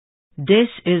This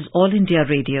is All India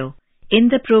Radio. In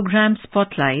the program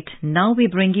Spotlight, now we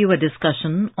bring you a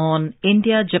discussion on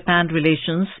India-Japan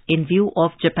relations in view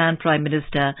of Japan Prime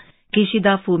Minister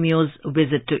Kishida Fumio's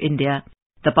visit to India.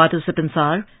 The participants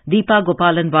are Deepa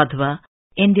Gopalan Vadhva,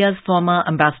 India's former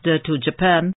ambassador to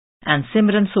Japan, and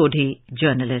Simran Sodhi,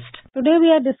 journalist. Today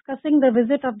we are discussing the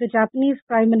visit of the Japanese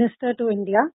Prime Minister to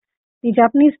India. The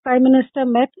Japanese Prime Minister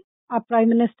met our Prime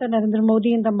Minister Narendra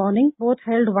Modi in the morning. Both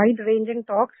held wide-ranging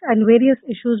talks and various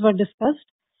issues were discussed.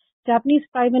 Japanese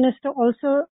Prime Minister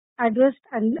also addressed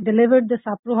and delivered the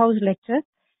Sapru House lecture,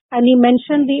 and he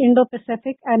mentioned the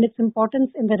Indo-Pacific and its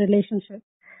importance in the relationship.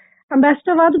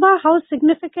 Ambassador Vadhva, how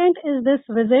significant is this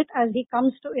visit as he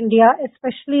comes to India,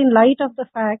 especially in light of the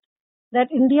fact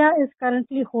that India is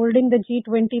currently holding the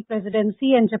G20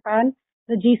 presidency and Japan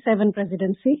the G7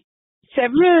 presidency?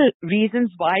 Several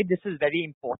reasons why this is very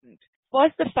important.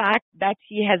 First, the fact that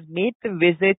he has made the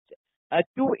visit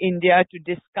to India to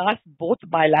discuss both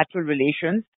bilateral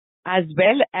relations as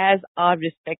well as our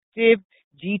respective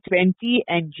G20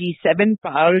 and G7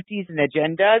 priorities and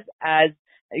agendas. As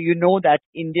you know that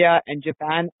India and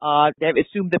Japan they've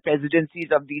assumed the presidencies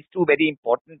of these two very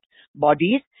important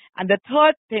bodies. And the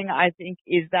third thing I think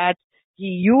is that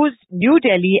he used New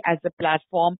Delhi as a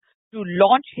platform to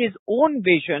launch his own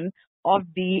vision of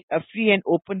the free and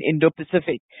open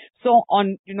Indo-Pacific. So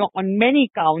on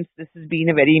many counts, this has been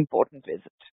a very important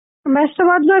visit. Ambassador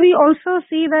Vadhva, we also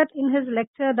see that in his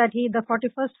lecture the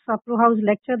 41st Sapru House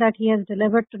lecture that he has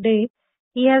delivered today,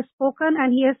 he has spoken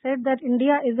and he has said that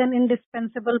India is an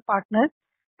indispensable partner.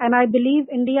 And I believe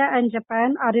India and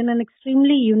Japan are in an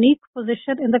extremely unique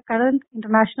position in the current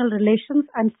international relations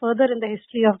and further in the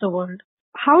history of the world.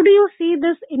 How do you see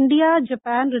this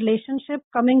India-Japan relationship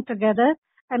coming together?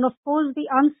 And of course, the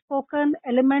unspoken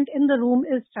element in the room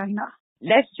is China.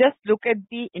 Let's just look at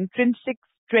the intrinsic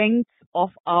strength of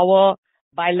our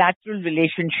bilateral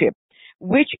relationship,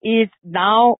 which is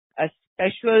now a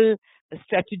special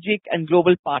strategic and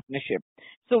global partnership.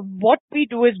 So what we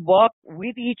do is work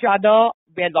with each other.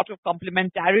 There are a lot of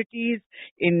complementarities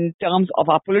in terms of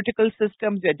our political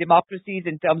systems, our democracies,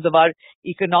 in terms of our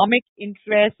economic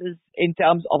interests, in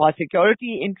terms of our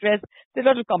security interests. There's a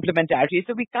lot of complementarity.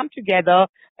 So we come together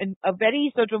in a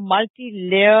very sort of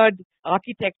multi-layered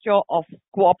architecture of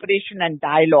cooperation and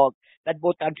dialogue that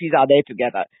both countries are there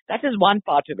together. That is one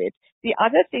part of it. The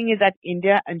other thing is that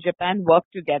India and Japan work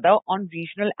together on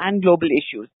regional and global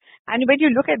issues. And when you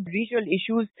look at regional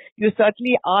issues, you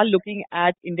certainly are looking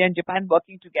at India and Japan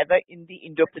working together in the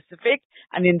Indo-Pacific.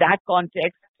 And in that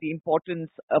context, the importance,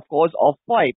 of course, of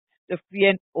FOIP, the Free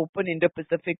and Open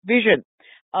Indo-Pacific Vision.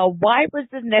 Why was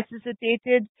this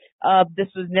necessitated? This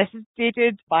was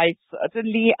necessitated by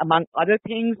certainly, among other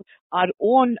things, our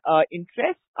own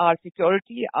interests, our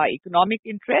security, our economic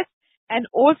interests, and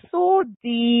also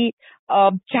the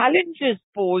challenges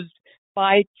posed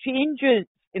by changes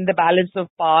in the balance of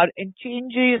power and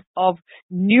changes of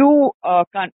new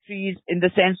countries in the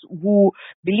sense who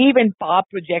believe in power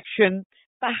projection,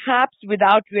 perhaps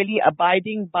without really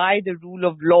abiding by the rule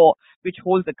of law which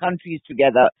holds the countries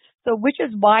together. So which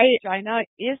is why China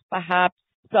is perhaps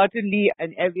certainly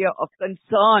an area of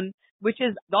concern, which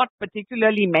is not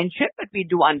particularly mentioned, but we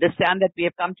do understand that we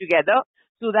have come together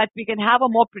so that we can have a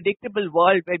more predictable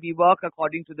world where we work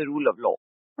according to the rule of law.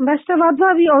 Ambassador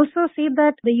Vadhva, we also see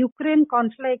that the Ukraine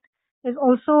conflict is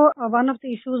also one of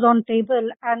the issues on table,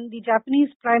 and the Japanese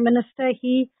Prime Minister,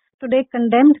 he today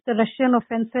condemned the Russian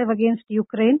offensive against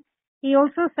Ukraine. He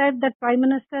also said that Prime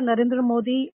Minister Narendra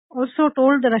Modi also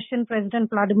told the Russian President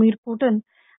Vladimir Putin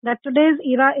that today's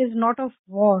era is not of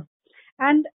war.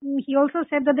 And he also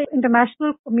said that the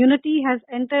international community has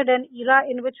entered an era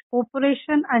in which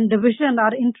cooperation and division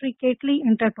are intricately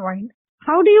intertwined.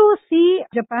 How do you see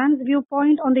Japan's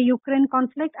viewpoint on the Ukraine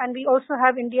conflict? And we also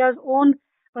have India's own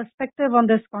perspective on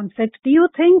this conflict. Do you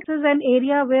think this is an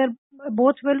area where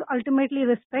both will ultimately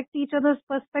respect each other's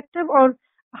perspective, or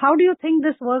how do you think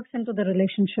this works into the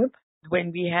relationship?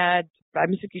 When we had Prime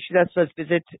Minister Kishida's first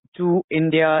visit to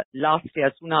India last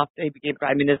year, soon after he became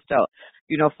Prime Minister,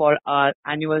 for our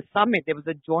annual summit, there was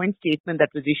a joint statement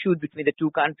that was issued between the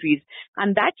two countries,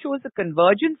 and that shows the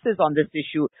convergences on this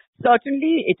issue.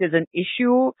 Certainly, it is an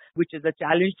issue which is a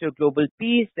challenge to global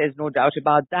peace. There's no doubt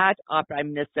about that. Our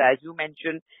Prime Minister, as you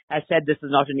mentioned, has said this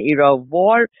is not an era of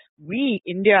war.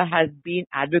 India has been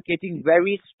advocating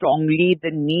very strongly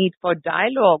the need for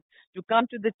dialogue to come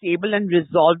to the table and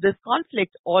resolve this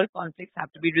conflict. All conflicts have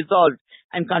to be resolved,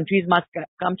 and countries must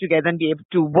come together and be able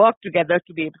to work together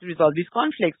to be able to resolve these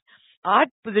conflicts. our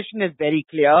position is very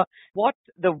clear. What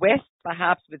the West,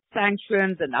 perhaps with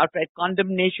sanctions and outright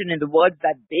condemnation in the words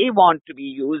that they want to be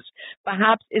used,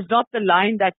 perhaps is not the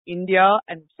line that India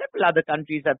and several other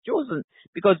countries have chosen,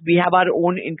 because we have our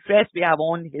own interests, we have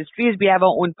our own histories, we have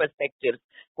our own perspectives.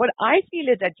 What I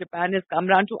feel is that Japan has come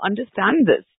around to understand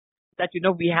this, that,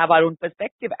 we have our own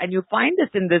perspective. And you find this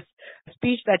in this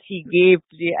speech that he gave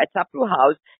today at Sapru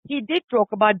House. He did talk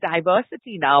about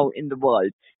diversity now in the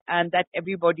world, and that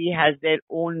everybody has their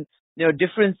own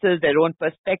differences, their own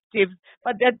perspectives,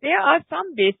 but that there are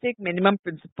some basic minimum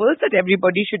principles that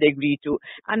everybody should agree to.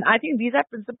 And I think these are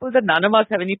principles that none of us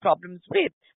have any problems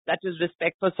with. That is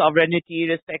respect for sovereignty,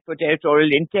 respect for territorial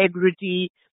integrity,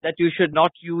 that you should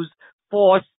not use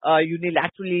force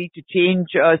unilaterally to change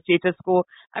status quo.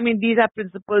 I mean, these are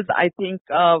principles, I think,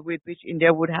 with which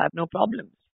India would have no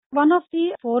problems. One of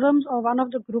the forums or one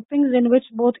of the groupings in which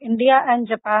both India and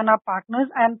Japan are partners,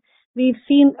 and we've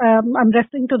seen, I'm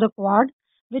referring to the Quad,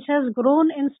 which has grown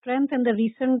in strength in the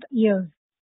recent years.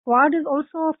 Quad is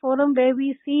also a forum where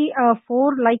we see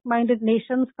four like-minded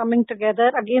nations coming together.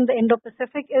 Again, the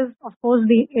Indo-Pacific is, of course,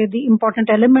 the important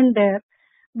element there.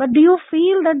 But do you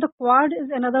feel that the Quad is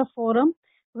another forum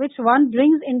which one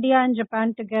brings India and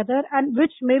Japan together, and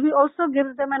which maybe also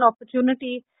gives them an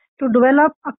opportunity to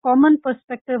develop a common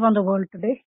perspective on the world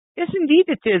today? Yes, indeed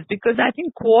it is, because I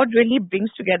think Quad really brings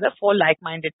together four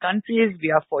like-minded countries.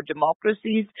 We are four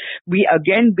democracies. We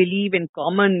again believe in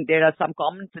there are some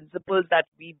common principles that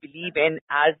we believe in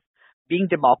as being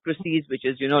democracies, which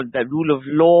is, the rule of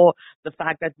law, the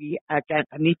fact that we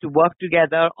need to work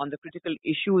together on the critical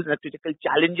issues and the critical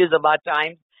challenges of our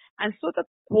times. And so the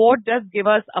Quad does give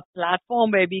us a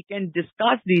platform where we can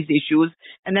discuss these issues.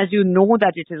 And as you know,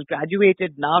 that it has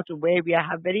graduated now to where we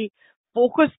have very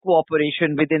focused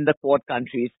cooperation within the Quad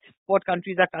countries. Quad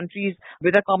countries are countries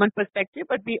with a common perspective,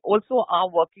 but we also are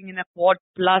working in a Quad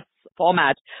plus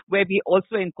format where we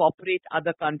also incorporate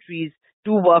other countries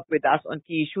to work with us on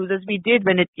key issues, as we did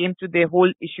when it came to the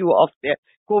whole issue of the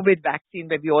COVID vaccine,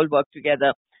 where we all worked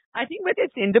together. I think whether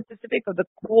it's Indo-Pacific or the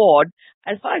Quad,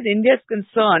 as far as India is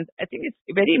concerned, I think it's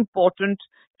very important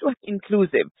to be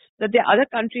inclusive. That there are other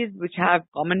countries which have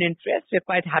common interests. We're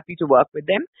quite happy to work with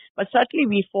them. But certainly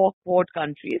we four Quad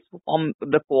countries who form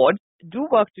the Quad do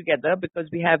work together because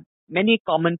we have many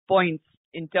common points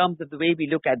in terms of the way we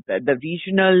look at the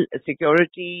regional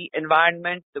security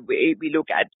environment, the way we look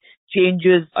at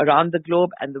changes around the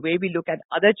globe, and the way we look at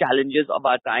other challenges of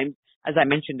our times, as I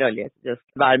mentioned earlier, just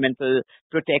environmental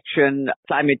protection,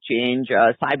 climate change,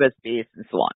 cyberspace, and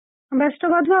so on.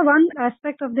 Mr. Vadva, one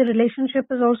aspect of the relationship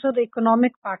is also the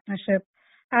economic partnership.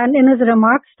 And in his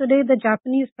remarks today, the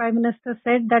Japanese Prime Minister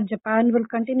said that Japan will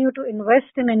continue to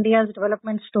invest in India's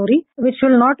development story, which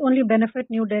will not only benefit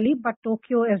New Delhi, but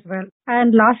Tokyo as well.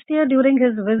 And last year, during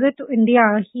his visit to India,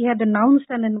 he had announced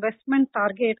an investment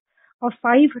target of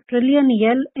 5 trillion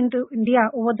yen into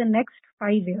India over the next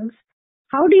 5 years.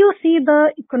 How do you see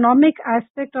the economic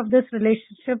aspect of this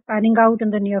relationship panning out in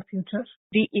the near future?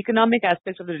 The economic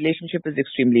aspect of the relationship is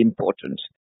extremely important.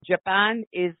 Japan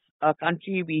is a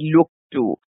country we look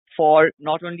to for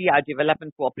not only our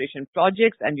development cooperation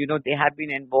projects, and they have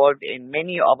been involved in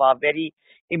many of our very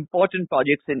important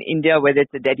projects in India, whether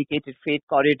it's a dedicated freight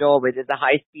corridor, whether it's a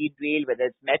high-speed rail,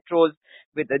 whether it's metros,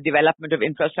 with the development of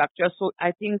infrastructure. So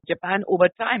I think Japan over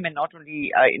time, and not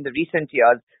only in the recent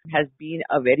years, has been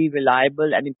a very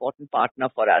reliable and important partner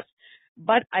for us.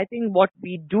 But I think what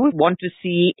we do want to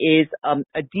see is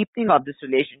a deepening of this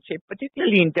relationship,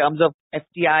 particularly in terms of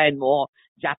FDI and more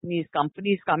Japanese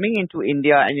companies coming into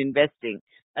India and investing.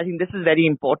 I think this is very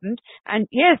important. And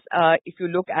yes, if you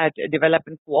look at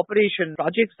development cooperation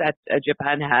projects that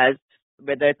Japan has,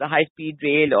 whether it's a high-speed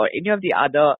rail or any of the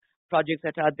other projects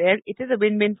that are there, it is a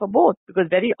win-win for both, because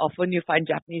very often you find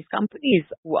Japanese companies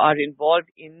who are involved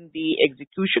in the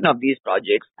execution of these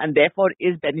projects, and therefore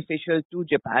is beneficial to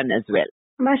Japan as well.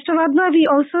 Mr. Vadva, we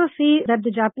also see that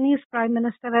the Japanese Prime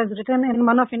Minister has written in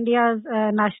one of India's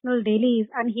national dailies,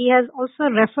 and he has also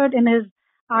referred in his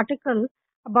article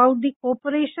about the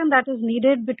cooperation that is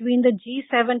needed between the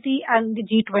G70 and the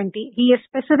G20. He has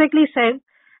specifically said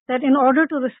that in order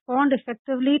to respond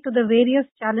effectively to the various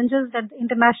challenges that the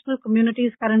international community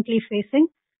is currently facing,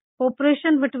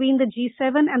 cooperation between the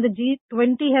G7 and the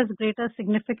G20 has greater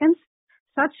significance.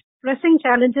 Such pressing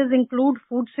challenges include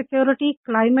food security,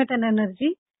 climate and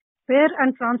energy, fair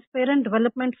and transparent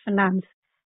development finance.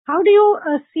 How do you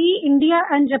see India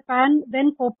and Japan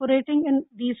then cooperating in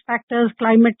these factors,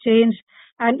 climate change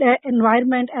and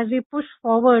environment, as we push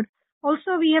forward?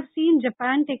 Also, we have seen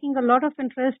Japan taking a lot of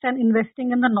interest and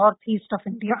investing in the northeast of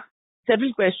India.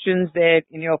 several questions there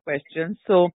in your question.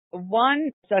 So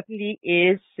one certainly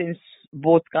is, since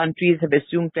both countries have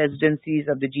assumed presidencies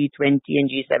of the G20 and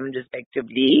G7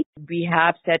 respectively, we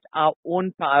have set our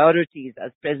own priorities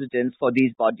as presidents for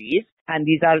these bodies. And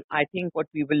these are, I think, what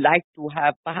we would like to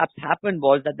have perhaps happen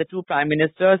was that the two prime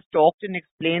ministers talked and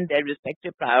explained their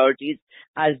respective priorities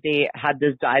as they had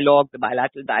this dialogue, the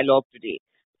bilateral dialogue today.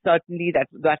 Certainly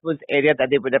that was area that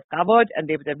they would have covered, and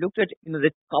they would have looked at the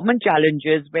common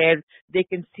challenges where they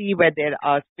can see where there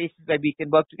are spaces where we can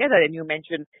work together. And you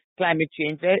mentioned climate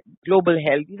change, global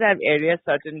health. These are areas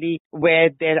certainly where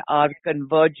there are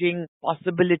converging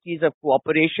possibilities of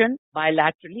cooperation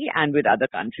bilaterally and with other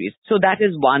countries. So that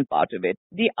is one part of it.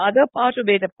 The other part of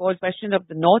it, of course, question of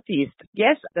the Northeast.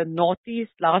 Yes, the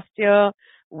Northeast last year,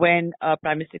 when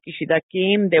Prime Minister Kishida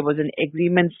came, there was an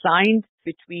agreement signed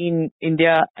between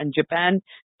India and Japan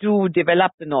to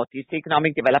develop the Northeast, the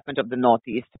economic development of the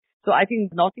Northeast. So I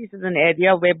think Northeast is an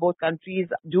area where both countries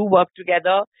do work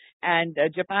together, and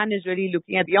Japan is really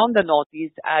looking at beyond the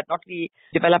Northeast at not only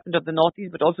development of the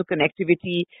Northeast, but also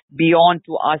connectivity beyond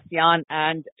to ASEAN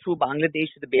and through Bangladesh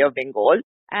to the Bay of Bengal.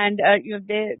 And,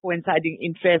 there are coinciding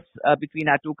interests between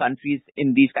our two countries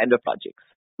in these kind of projects.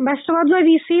 Ambassador Wadhwa,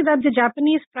 we see that the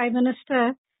Japanese Prime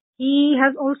Minister, he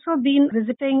has also been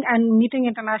visiting and meeting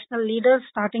international leaders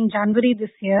starting January this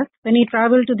year when he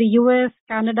traveled to the US,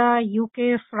 Canada,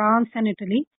 UK, France and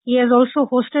Italy. He has also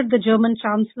hosted the German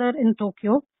Chancellor in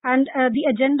Tokyo. And the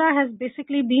agenda has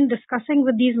basically been discussing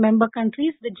with these member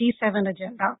countries the G7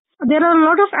 agenda. There are a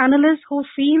lot of analysts who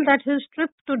feel that his trip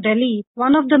to Delhi,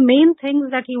 one of the main things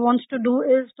that he wants to do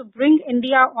is to bring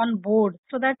India on board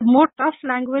so that more tough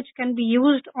language can be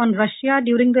used on Russia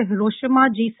during the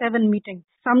Hiroshima G7 meeting.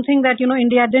 Something that,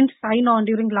 India didn't sign on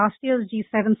during last year's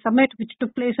G7 summit, which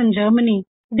took place in Germany.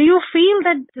 Do you feel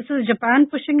that this is Japan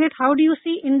pushing it? How do you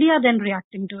see India then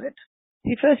reacting to it?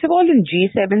 See, first of all, in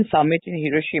G7 summit in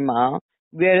Hiroshima,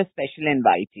 we are a special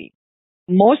invitee.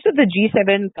 Most of the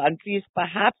G7 countries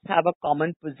perhaps have a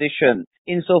common position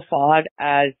insofar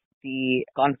as the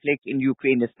conflict in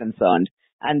Ukraine is concerned,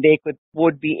 and they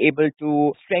would be able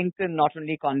to strengthen not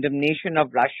only condemnation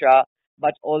of Russia,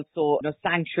 but also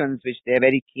sanctions, which they're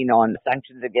very keen on,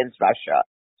 sanctions against Russia.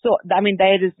 So,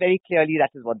 there is very clearly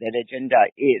that is what their agenda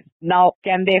is. Now,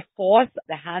 can they force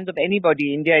the hand of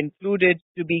anybody, India included,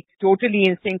 to be totally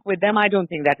in sync with them? I don't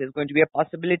think that is going to be a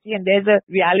possibility. And there's a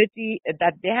reality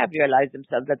that they have realized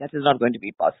themselves that is not going to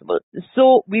be possible.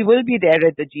 So, we will be there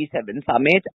at the G7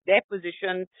 summit. Their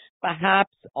position,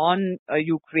 perhaps on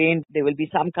Ukraine, there will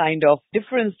be some kind of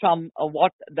difference from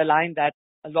what the line that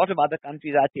a lot of other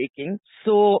countries are taking.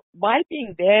 So while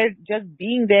being there, just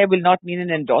being there will not mean an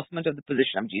endorsement of the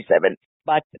position of G7.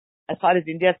 But as far as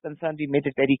India is concerned, we made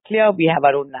it very clear. We have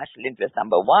our own national interest,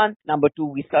 number one. Number two,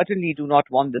 we certainly do not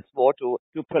want this war to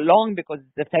prolong because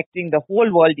it's affecting the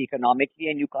whole world economically,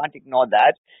 and you can't ignore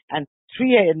that. And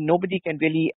three, nobody can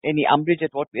really any umbrage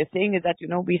at what we're saying is that,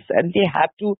 we certainly have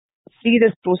to see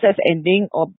this process ending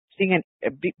or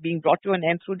being brought to an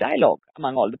end through dialogue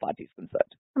among all the parties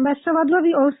concerned. Ambassador Wadhwa,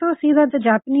 we also see that the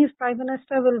Japanese Prime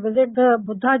Minister will visit the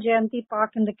Buddha Jayanti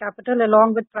Park in the capital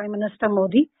along with Prime Minister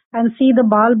Modi and see the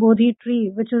Bal Bodhi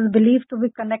tree, which is believed to be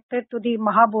connected to the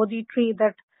Mahabodhi tree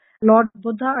that Lord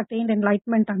Buddha attained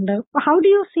enlightenment under. How do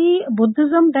you see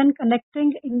Buddhism then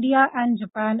connecting India and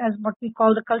Japan as what we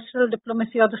call the cultural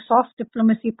diplomacy or the soft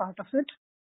diplomacy part of it?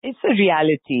 It's a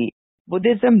reality.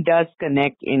 Buddhism does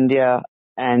connect India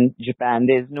and Japan.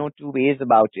 There's no two ways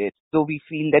about it. So we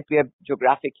feel that we are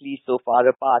geographically so far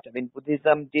apart.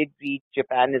 Buddhism did reach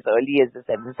Japan as early as the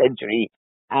 7th century.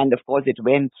 And of course, it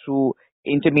went through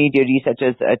intermediaries such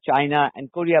as China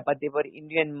and Korea, but they were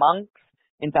Indian monks.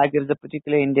 In fact, there was a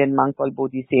particular Indian monk called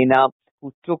Bodhisena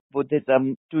who took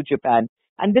Buddhism to Japan.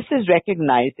 And this is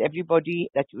recognized. Everybody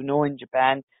that in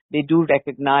Japan, they do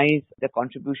recognize the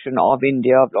contribution of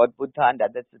India, of Lord Buddha, and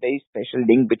that's a very special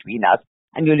link between us.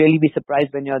 And you'll really be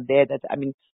surprised when you're there that,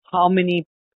 how many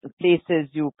places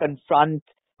you confront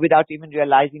without even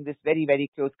realizing this very, very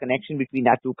close connection between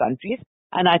our two countries.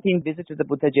 And I think visit to the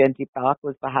Buddha Jayanti Park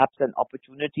was perhaps an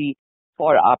opportunity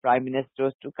for our prime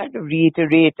ministers to kind of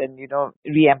reiterate and,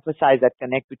 re-emphasize that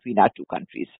connect between our two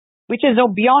countries, which is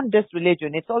beyond just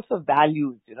religion. It's also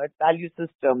values, it's value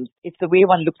systems. It's the way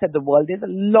one looks at the world. There's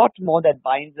a lot more that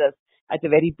binds us at a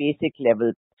very basic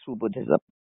level through Buddhism.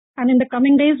 And in the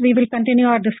coming days, we will continue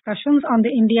our discussions on the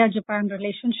India-Japan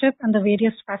relationship and the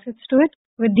various facets to it.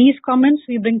 With these comments,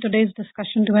 we bring today's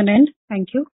discussion to an end.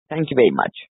 Thank you. Thank you very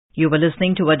much. You were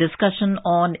listening to a discussion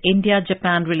on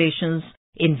India-Japan relations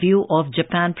in view of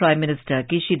Japan Prime Minister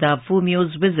Kishida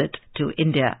Fumio's visit to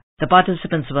India. The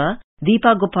participants were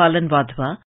Deepa Gopalan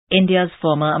Wadhwa, India's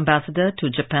former ambassador to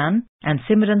Japan, and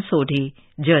Simran Sodhi,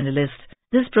 journalist.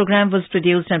 This program was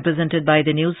produced and presented by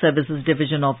the News Services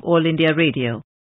Division of All India Radio.